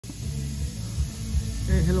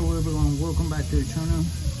Hey, hello everyone, welcome back to the channel.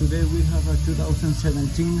 Today we have a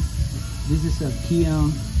 2017. This is a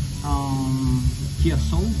Kia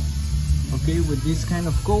Soul, okay, with this kind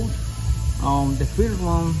of code. The first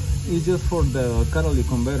one is just for the catalytic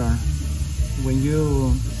converter. When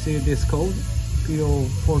you see this code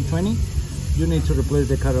P0456, you need to replace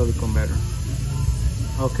the catalytic converter,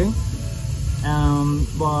 okay.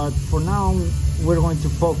 But for now we're going to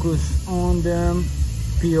focus on the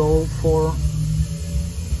P0456.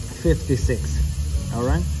 all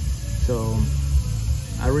right, so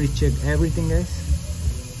I already checked everything, guys,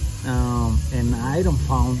 and I don't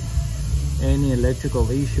found any electrical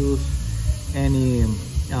issues, any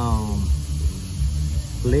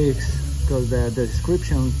leaks, because the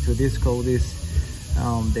description to this code is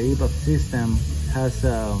the EVAP system has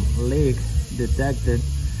a leak detected,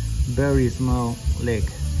 very small leak.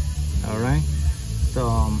 All right,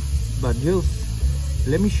 so but just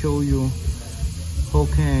let me show you how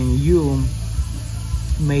can you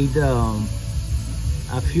make a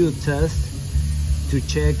few tests to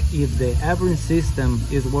check if the average system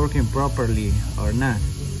is working properly or not.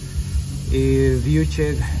 If you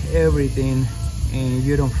check everything and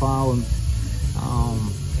you don't find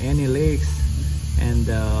any leaks, and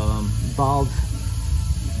the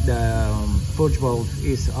push valve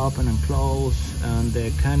is open and closed, and the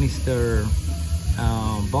canister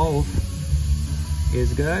valve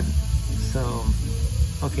is good, so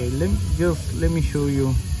okay, let me show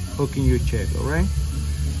you how can you check. All right,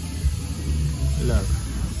 look,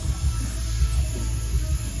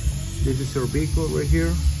 this is your vehicle right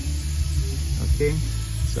here, okay,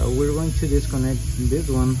 so we're going to disconnect this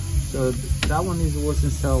one. So that one was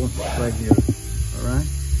installed right here. All right,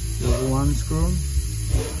 there's one screw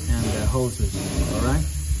and the hoses. All right,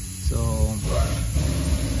 so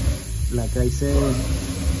like I said,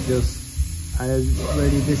 I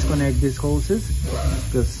already disconnect these hoses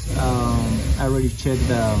because I already checked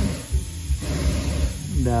the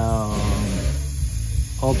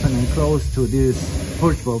open and close to this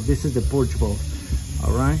purge valve. This is the purge valve.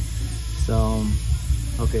 All right, so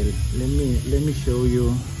okay, let me show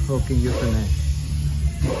you how can you connect.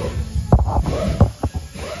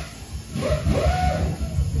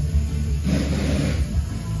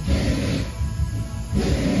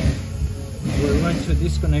 We're going to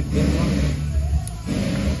disconnect this one,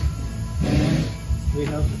 and we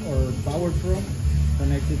have our power probe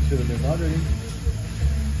connected to the battery,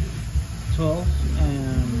 12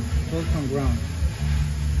 from ground.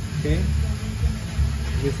 Okay,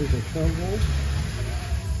 this is a 12 volt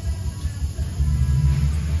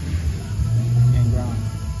and ground.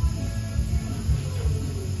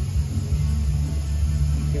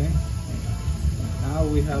 Okay, now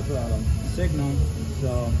we have a signal,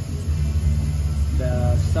 so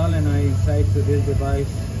the solenoid inside to this device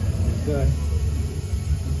is good,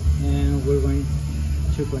 and we're going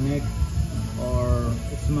to connect our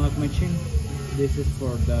Smog machine. This is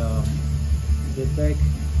for the detect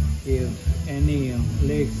if any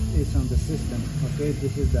leaks is on the system. Okay,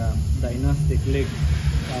 this is the diagnostic leak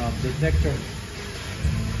detector.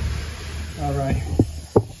 All right,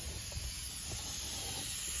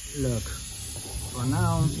 look, for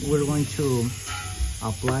now we're going to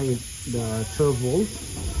apply the 12 volts,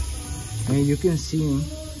 and you can see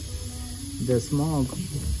the smog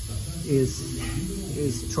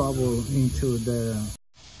is travel into the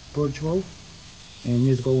purge valve, and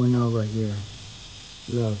it's going over here.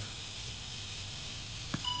 Look,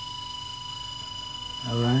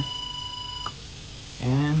 all right,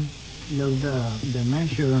 and look the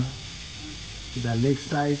measure, the leak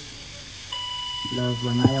size. Look,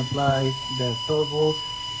 when I apply the 12 volts,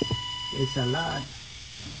 it's a lot,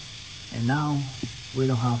 and now we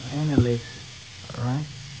don't have any leaks. All right,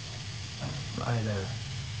 right there.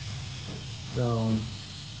 So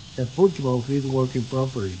the purge valve is working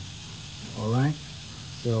properly. All right,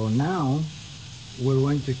 so now we're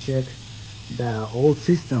going to check the old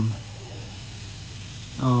system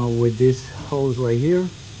with this hose right here.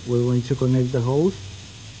 We're going to connect the hose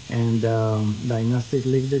and diagnostic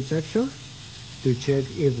leak detector to check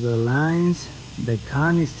if the lines, the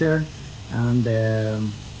canister, and the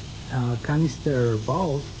canister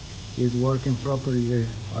valve is working properly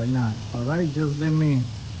or not. All right, just let me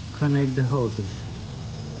connect the hoses.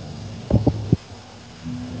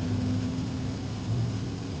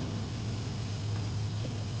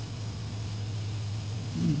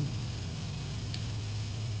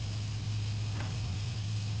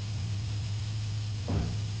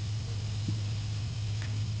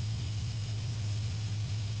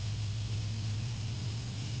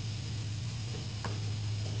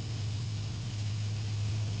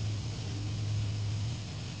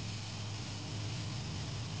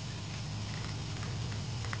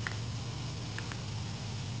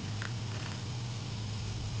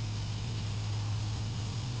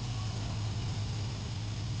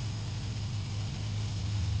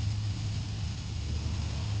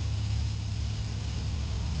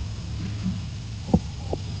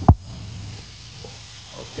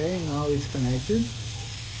 Okay, now it's connected.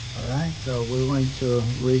 All right, so we're going to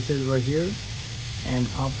reset right here and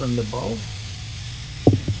open the bulb.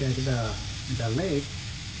 Check the leak.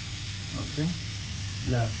 Okay,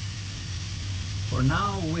 look. For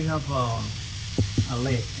now we have a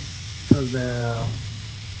leak because the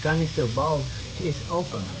canister valve is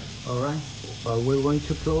open. All right, but we're going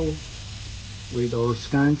to probe with our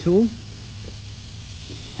scan tool,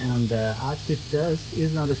 and the active test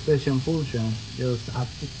is not a special function, just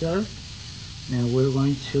active test. And we're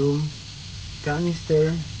going to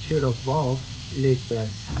canister shut off valve leak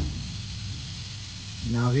test.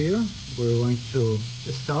 Now here we're going to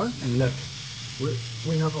start, and look,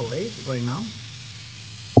 we have a leak right now,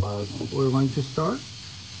 but we're going to start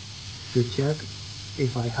to check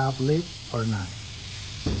if I have leak or not.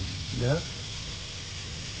 Look.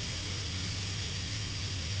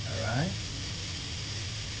 All right.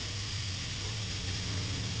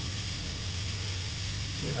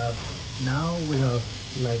 Now we have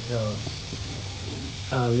like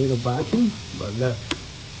a little vacuum, but look,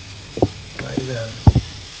 right there.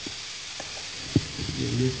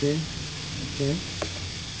 You see? Okay.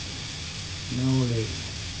 No leak.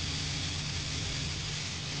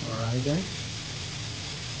 All right, guys.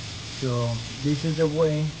 So this is the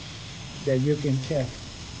way that you can check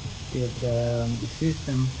if the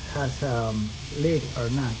system has leak or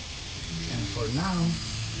not. And for now,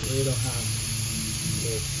 we don't have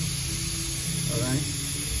leak. All right.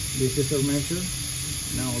 This is our measure.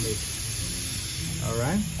 No leak. All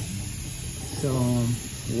right. So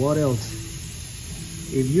what else?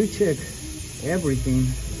 If you check everything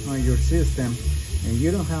on your system and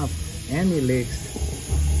you don't have any leaks,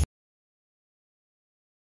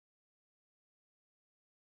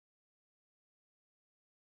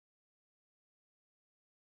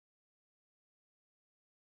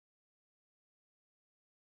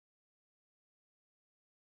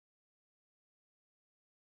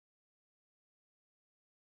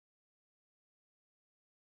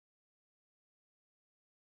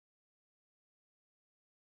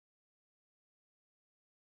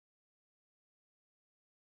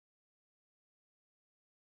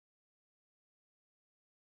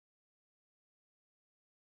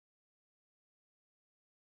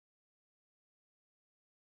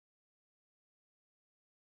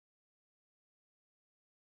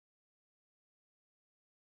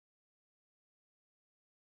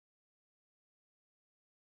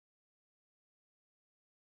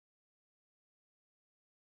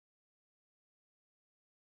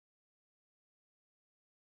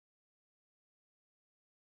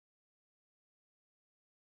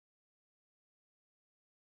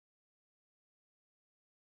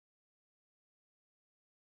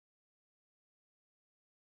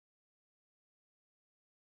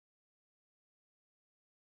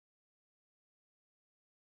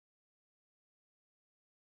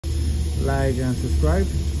 like and subscribe.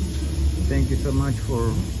 Thank you so much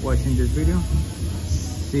for watching this video.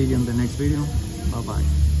 See you in the next video. Bye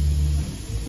bye.